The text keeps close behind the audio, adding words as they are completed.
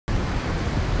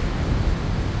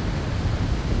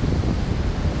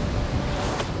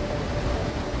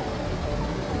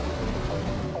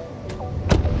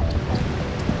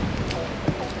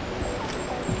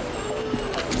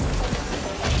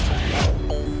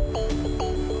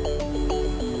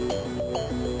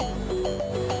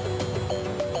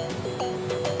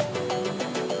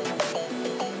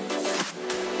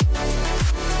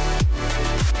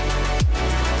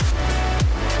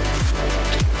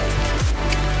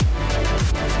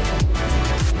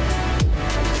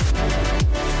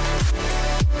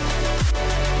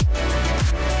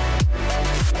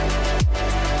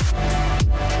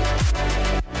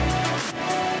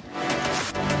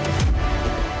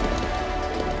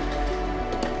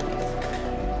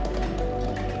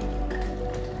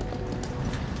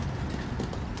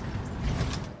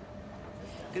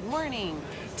morning.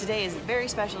 Today is a very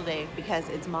special day because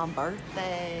it's Mom's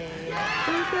birthday.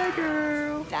 Birthday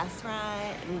girl. That's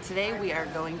right. And today we are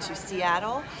going to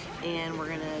Seattle and we're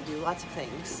gonna do lots of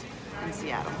things in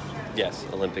Seattle. Yes,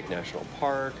 Olympic National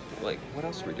Park. Like, what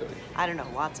else are we doing? I don't know,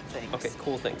 lots of things. Okay,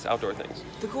 cool things, outdoor things.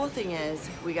 The cool thing is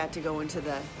we got to go into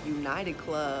the United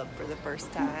Club for the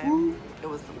first time. It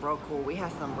was real cool. We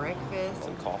had some breakfast.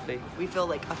 Some coffee. We feel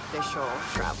like official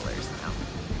travelers now.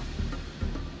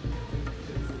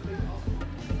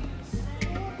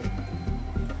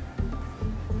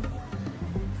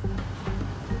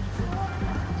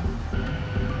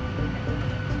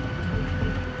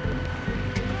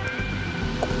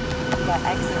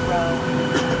 Exit row.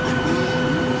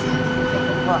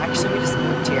 Well, actually, we just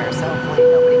moved here, so hopefully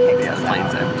nobody kicks us out. Yeah,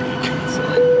 the plane's empty, so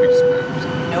like we just moved.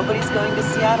 Nobody's going to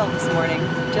Seattle this morning,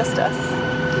 just us.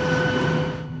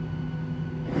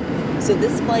 So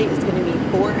this flight is going to be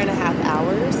 4.5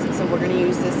 hours, so we're going to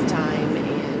use this time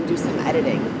and do some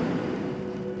editing.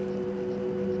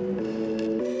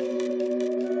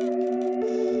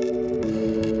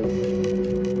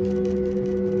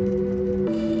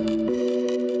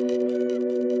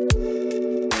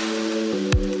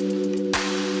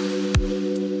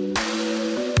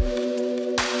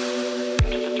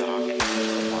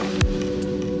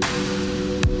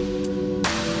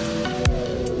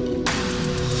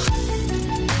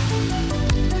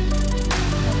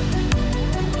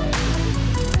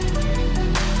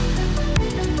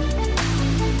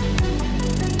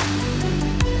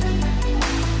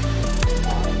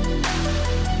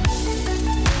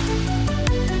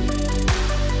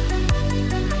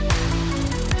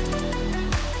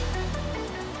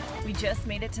 Just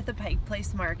made it to the Pike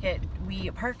Place Market.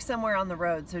 We parked somewhere on the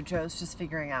road, so Joe's just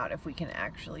figuring out if we can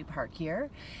actually park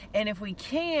here. And if we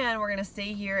can, we're gonna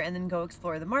stay here and then go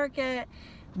explore the market,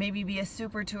 maybe be a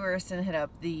super tourist and hit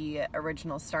up the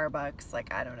original Starbucks.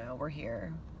 Like, I don't know, we're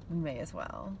here, we may as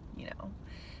well, you know.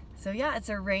 So yeah, it's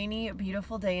a rainy,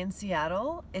 beautiful day in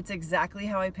Seattle. It's exactly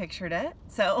how I pictured it,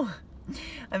 so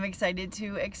I'm excited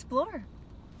to explore.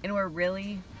 And we're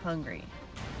really hungry,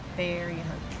 very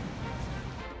hungry.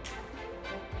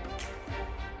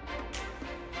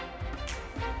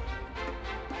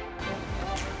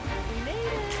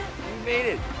 Made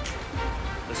it.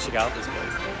 Let's check out this place.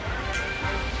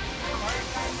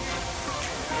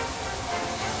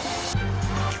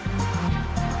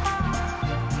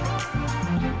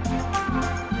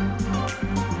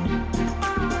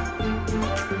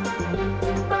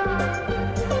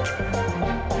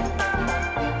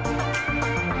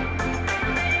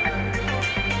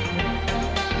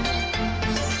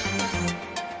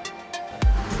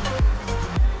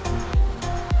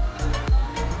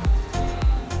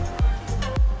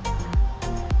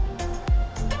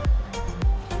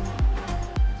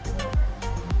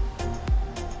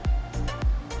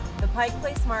 Pike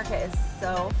Place Market is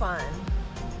so fun.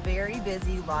 Very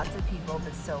busy, lots of people,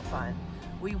 but so fun.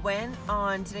 We went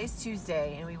on, today's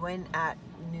Tuesday, and we went at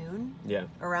noon. Yeah.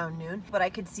 Around noon. But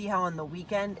I could see how on the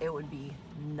weekend it would be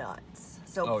nuts.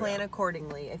 So plan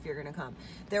accordingly if you're gonna come.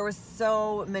 There was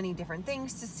so many different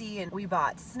things to see, and we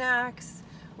bought snacks.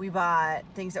 We bought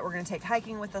things that we're gonna take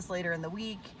hiking with us later in the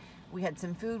week. We had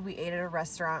some food. We ate at a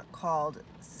restaurant called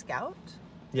Scout.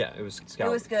 Yeah, it was Scout.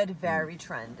 It was good, very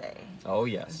trendy. Oh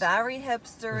yes. Very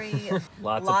hipstery.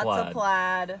 Lots of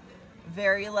plaid.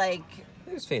 Very like.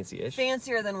 It was fancy-ish.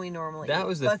 Fancier than we normally eat. That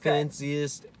was the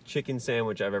fanciest chicken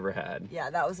sandwich I've ever had. Yeah,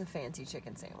 that was a fancy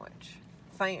chicken sandwich.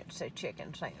 Fancy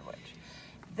chicken sandwich.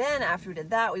 Then after we did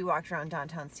that, we walked around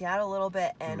downtown Seattle a little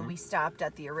bit, and we stopped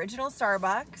at the original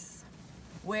Starbucks,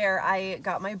 where I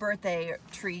got my birthday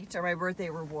treat or my birthday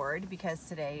reward because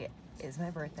today is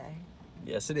my birthday.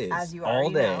 Yes, it is. As you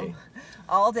already know.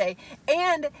 All day.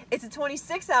 And it's a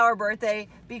 26-hour birthday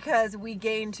because we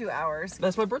gained 2 hours.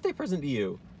 That's my birthday present to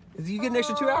you. You get an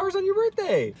extra 2 hours on your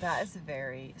birthday. That is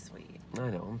very sweet. I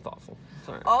know, I'm thoughtful.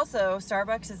 Sorry. Also,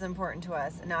 Starbucks is important to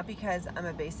us, not because I'm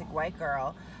a basic white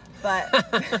girl, but...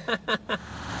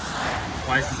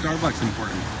 Why is the Starbucks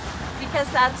important?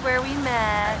 Because that's where we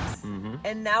met.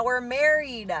 And now we're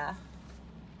married.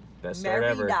 Best start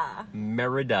ever.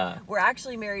 Merida. We're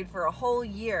actually married for a whole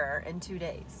year and 2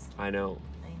 days. I know.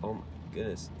 Oh my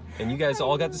goodness. And you guys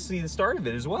all got to see the start of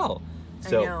it as well.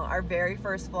 So, I know. Our very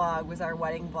first vlog was our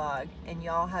wedding vlog, and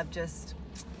y'all have just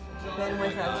been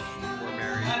with us. We're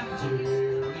married.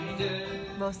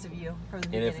 Most of you from the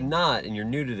beginning. And if not, and you're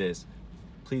new to this,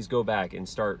 please go back and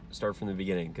start from the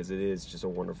beginning, because it is just a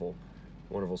wonderful,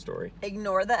 wonderful story.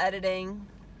 Ignore the editing.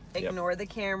 Ignore the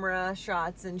camera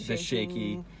shots and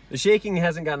shaking. The shaking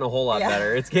hasn't gotten a whole lot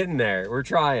better. It's getting there. We're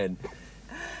trying.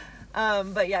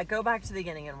 But yeah, go back to the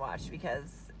beginning and watch,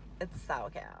 because It's so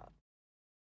cute.